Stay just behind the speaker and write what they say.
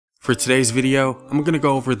For today's video, I'm going to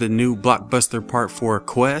go over the new Blockbuster Part 4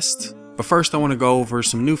 quest, but first I want to go over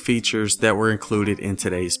some new features that were included in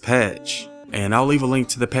today's patch. And I'll leave a link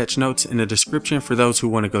to the patch notes in the description for those who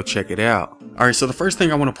want to go check it out. Alright, so the first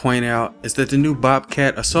thing I want to point out is that the new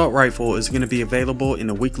Bobcat assault rifle is going to be available in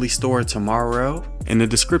the weekly store tomorrow. And the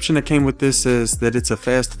description that came with this says that it's a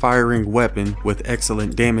fast firing weapon with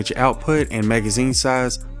excellent damage output and magazine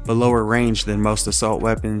size, but lower range than most assault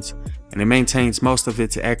weapons. And it maintains most of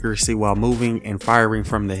its accuracy while moving and firing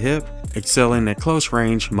from the hip, excelling at close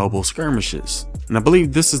range mobile skirmishes. And I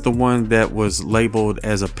believe this is the one that was labeled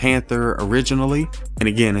as a Panther originally. And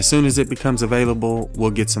again, as soon as it becomes available,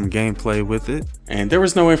 we'll get some gameplay with it. And there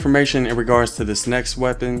was no information in regards to this next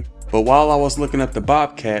weapon, but while I was looking up the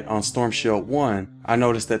Bobcat on Storm Shield 1, I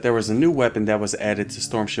noticed that there was a new weapon that was added to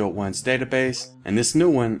Storm Shield 1's database, and this new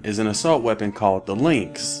one is an assault weapon called the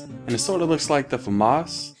Lynx. And it sort of looks like the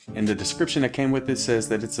FAMAS, and the description that came with it says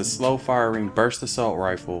that it's a slow firing burst assault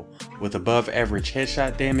rifle with above average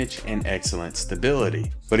headshot damage and excellent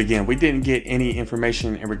stability. But again, we didn't get any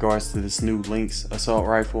information in regards to this new Lynx assault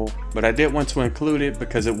rifle, but I did want to include it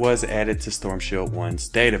because it was added to Storm Shield 1's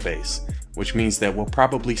database, which means that we'll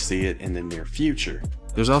probably see it in the near future.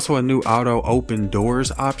 There's also a new auto open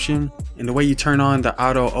doors option, and the way you turn on the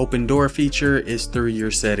auto open door feature is through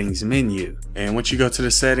your settings menu. And once you go to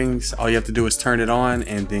the settings, all you have to do is turn it on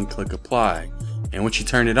and then click apply. And once you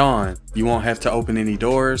turn it on, you won't have to open any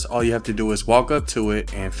doors. All you have to do is walk up to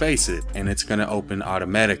it and face it, and it's going to open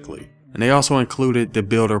automatically. And they also included the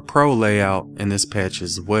Builder Pro layout in this patch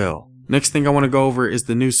as well. Next thing I want to go over is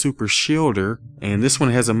the new Super Shielder, and this one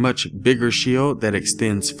has a much bigger shield that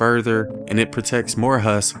extends further, and it protects more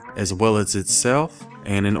husks as well as itself.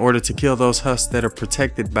 And in order to kill those husks that are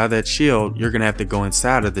protected by that shield, you're going to have to go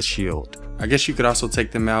inside of the shield. I guess you could also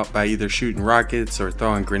take them out by either shooting rockets or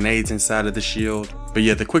throwing grenades inside of the shield. But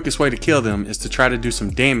yeah, the quickest way to kill them is to try to do some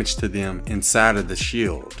damage to them inside of the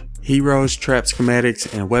shield. Heroes, trap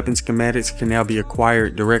schematics, and weapon schematics can now be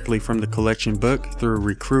acquired directly from the collection book through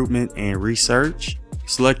recruitment and research.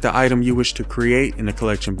 Select the item you wish to create in the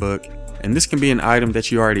collection book, and this can be an item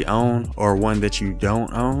that you already own or one that you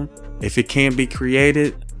don't own. If it can be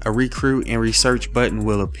created, a recruit and research button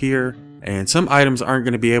will appear, and some items aren't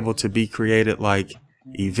going to be able to be created, like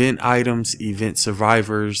event items, event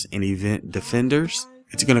survivors, and event defenders.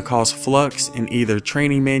 It's going to cause flux in either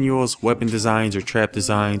training manuals, weapon designs, or trap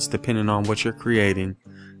designs, depending on what you're creating,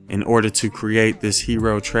 in order to create this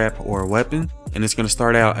hero, trap, or weapon. And it's going to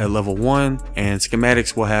start out at level 1, and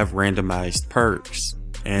schematics will have randomized perks.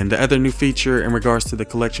 And the other new feature in regards to the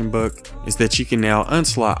collection book is that you can now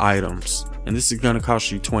unslot items. And this is going to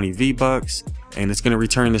cost you 20 V-Bucks, and it's going to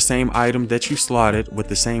return the same item that you slotted with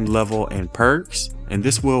the same level and perks. And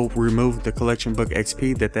this will remove the collection book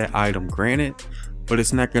XP that item granted, but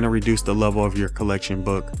it's not going to reduce the level of your collection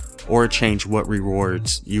book or change what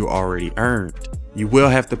rewards you already earned. You will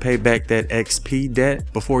have to pay back that XP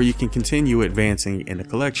debt before you can continue advancing in the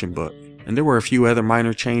collection book. And there were a few other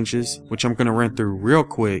minor changes, which I'm going to run through real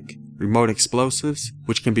quick. Remote explosives,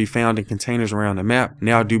 which can be found in containers around the map,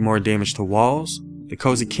 now do more damage to walls. The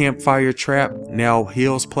cozy campfire trap now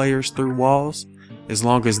heals players through walls, as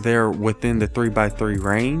long as they're within the 3x3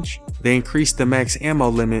 range. They increased the max ammo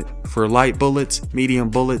limit for light bullets, medium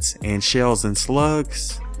bullets, and shells and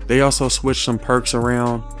slugs. They also switched some perks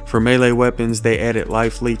around. For melee weapons, they added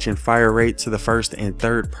life leech and fire rate to the first and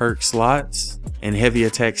third perk slots, and heavy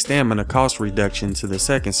attack stamina cost reduction to the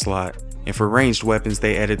second slot. And for ranged weapons,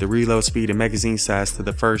 they added the reload speed and magazine size to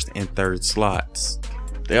the first and third slots.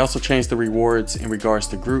 They also changed the rewards in regards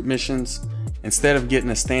to group missions. Instead of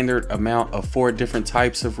getting a standard amount of 4 different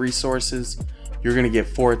types of resources, you're going to get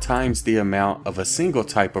 4 times the amount of a single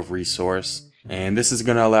type of resource. And this is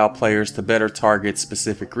going to allow players to better target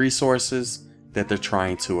specific resources that they're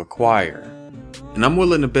trying to acquire. And I'm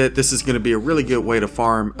willing to bet this is going to be a really good way to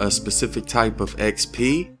farm a specific type of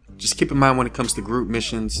XP. Just keep in mind when it comes to group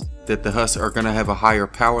missions that the husks are going to have a higher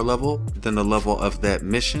power level than the level of that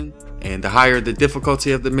mission. And the higher the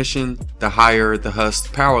difficulty of the mission, the higher the husk's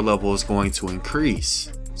power level is going to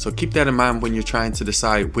increase. So keep that in mind when you're trying to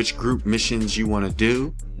decide which group missions you want to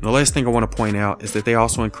do. And the last thing I want to point out is that they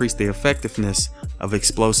also increased the effectiveness of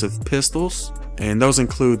explosive pistols. And those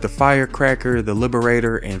include the Firecracker, the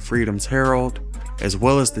Liberator, and Freedom's Herald, as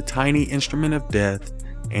well as the Tiny Instrument of Death,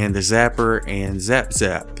 and the Zapper and Zap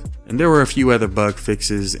Zap. And there were a few other bug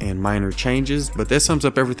fixes and minor changes, but that sums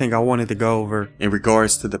up everything I wanted to go over in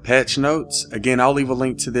regards to the patch notes. Again, I'll leave a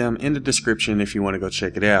link to them in the description if you want to go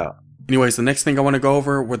check it out. Anyways, the next thing I want to go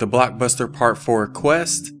over were the Blockbuster Part 4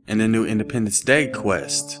 quest and the new Independence Day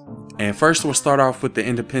quest. And first we'll start off with the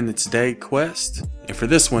Independence Day quest. And for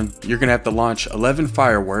this one, you're going to have to launch 11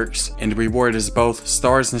 fireworks, and the reward is both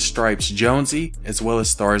Stars and Stripes Jonesy as well as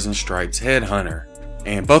Stars and Stripes Headhunter.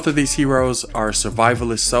 And both of these heroes are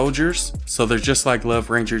survivalist soldiers, so they're just like Love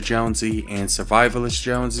Ranger Jonesy and Survivalist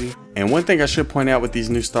Jonesy. And one thing I should point out with these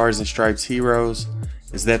new Stars and Stripes heroes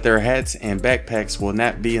is that their hats and backpacks will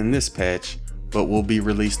not be in this patch, but will be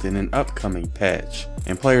released in an upcoming patch.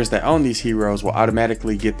 And players that own these heroes will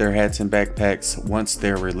automatically get their hats and backpacks once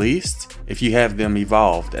they're released, if you have them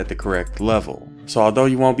evolved at the correct level. So although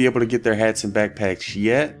you won't be able to get their hats and backpacks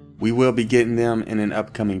yet, we will be getting them in an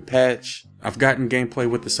upcoming patch. I've gotten gameplay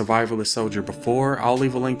with the Survivalist Soldier before. I'll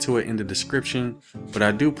leave a link to it in the description, but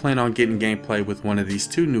I do plan on getting gameplay with one of these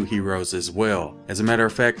two new heroes as well. As a matter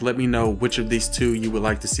of fact, let me know which of these two you would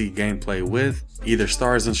like to see gameplay with, either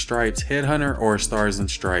Stars and Stripes Headhunter or Stars and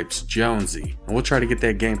Stripes Jonesy. And we'll try to get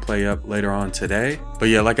that gameplay up later on today. But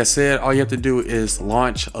yeah, like I said, all you have to do is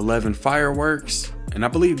launch 11 fireworks, and I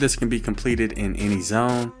believe this can be completed in any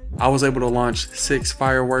zone. I was able to launch 6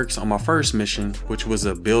 fireworks on my first mission, which was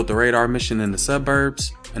a build the radar mission in the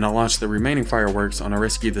suburbs, and I launched the remaining fireworks on a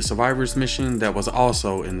rescue the survivors mission that was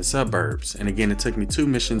also in the suburbs. And again, it took me 2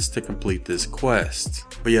 missions to complete this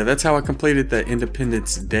quest. But yeah, that's how I completed the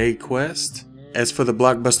Independence Day quest. As for the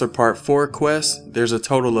Blockbuster Part 4 quest, there's a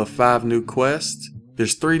total of 5 new quests.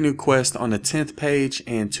 There's 3 new quests on the 10th page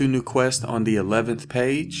and 2 new quests on the 11th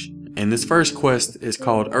page. And this first quest is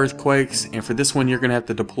called Earthquakes, and for this one you're going to have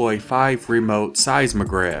to deploy 5 remote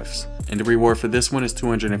seismographs. And the reward for this one is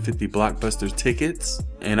 250 Blockbuster tickets.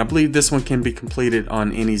 And I believe this one can be completed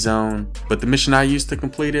on any zone, but the mission I used to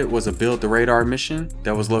complete it was a build the radar mission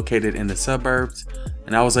that was located in the suburbs,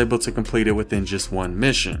 and I was able to complete it within just 1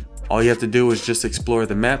 mission. All you have to do is just explore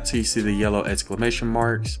the map till you see the yellow exclamation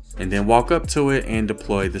marks, and then walk up to it and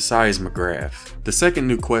deploy the seismograph. The second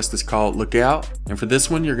new quest is called Lookout, and for this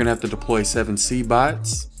one you're going to have to deploy 7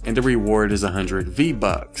 C-bots, and the reward is 100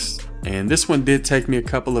 V-Bucks. And this one did take me a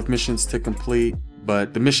couple of missions to complete,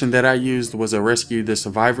 but the mission that I used was a rescue the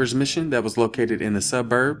survivors mission that was located in the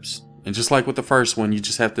suburbs. And just like with the first one, you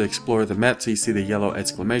just have to explore the map till you see the yellow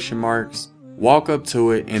exclamation marks, walk up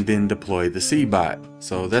to it, and then deploy the C-bot.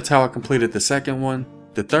 So that's how I completed the second one.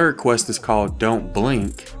 The third quest is called Don't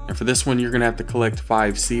Blink, and for this one you're going to have to collect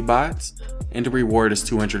 5 C-bots, and the reward is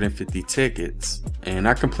 250 tickets. And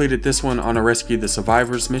I completed this one on a rescue the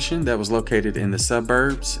survivors mission that was located in the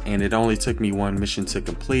suburbs, and it only took me 1 mission to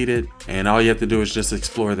complete it. And all you have to do is just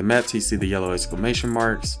explore the map till you see the yellow exclamation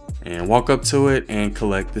marks, and walk up to it and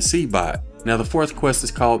collect the C-bot. Now the fourth quest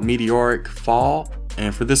is called Meteoric Fall,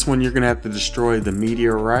 and for this one you're going to have to destroy the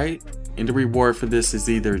meteorite. And the reward for this is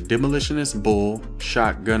either Demolitionist Bull,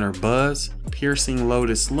 Shotgunner Buzz, Piercing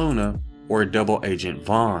Lotus Luna, or Double Agent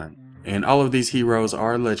Vaughn. And all of these heroes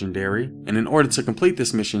are legendary. And in order to complete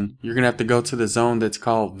this mission, you're going to have to go to the zone that's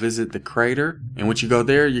called Visit the Crater. And once you go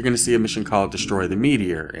there, you're going to see a mission called Destroy the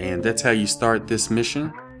Meteor. And that's how you start this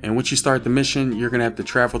mission. And once you start the mission, you're going to have to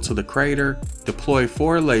travel to the crater, deploy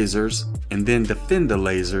 4 lasers, and then defend the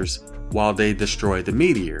lasers while they destroy the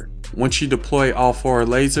meteor. Once you deploy all 4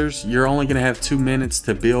 lasers, you're only going to have 2 minutes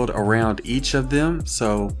to build around each of them.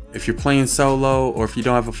 So if you're playing solo or if you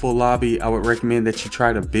don't have a full lobby, I would recommend that you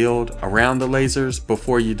try to build around the lasers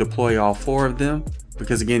before you deploy all 4 of them,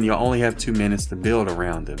 because again, you'll only have 2 minutes to build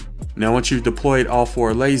around them. Now once you've deployed all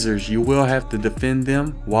 4 lasers, you will have to defend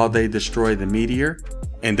them while they destroy the meteor.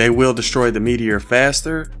 And they will destroy the meteor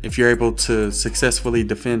faster if you're able to successfully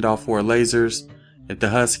defend all 4 lasers. If the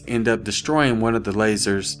husks end up destroying one of the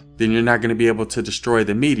lasers, then you're not going to be able to destroy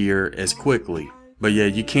the meteor as quickly. But yeah,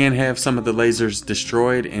 you can have some of the lasers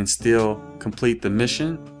destroyed and still complete the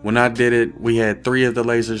mission. When I did it, we had 3 of the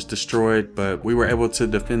lasers destroyed, but we were able to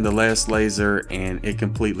defend the last laser and it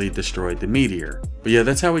completely destroyed the meteor. But yeah,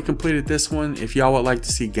 that's how we completed this one. If y'all would like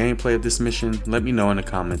to see gameplay of this mission, let me know in the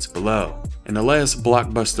comments below. And the last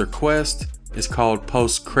Blockbuster quest is called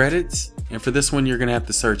Post Credits. And for this one, you're going to have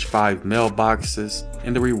to search 5 mailboxes,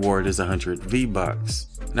 and the reward is 100 V-Bucks.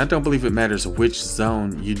 And I don't believe it matters which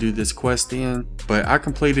zone you do this quest in, but I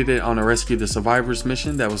completed it on a Rescue the Survivors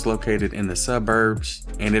mission that was located in the suburbs,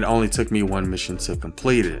 and it only took me 1 mission to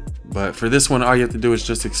complete it. But for this one, all you have to do is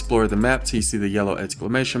just explore the map till you see the yellow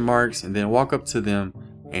exclamation marks, and then walk up to them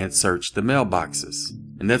and search the mailboxes.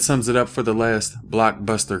 And that sums it up for the last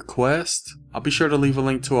Blockbuster quest. I'll be sure to leave a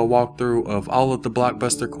link to a walkthrough of all of the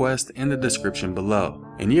Blockbuster quests in the description below.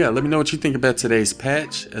 And yeah, let me know what you think about today's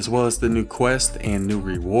patch, as well as the new quest and new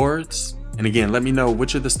rewards. And again, let me know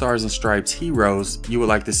which of the Stars and Stripes heroes you would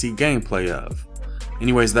like to see gameplay of.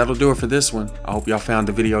 Anyways, that'll do it for this one. I hope y'all found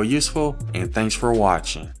the video useful, and thanks for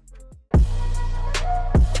watching.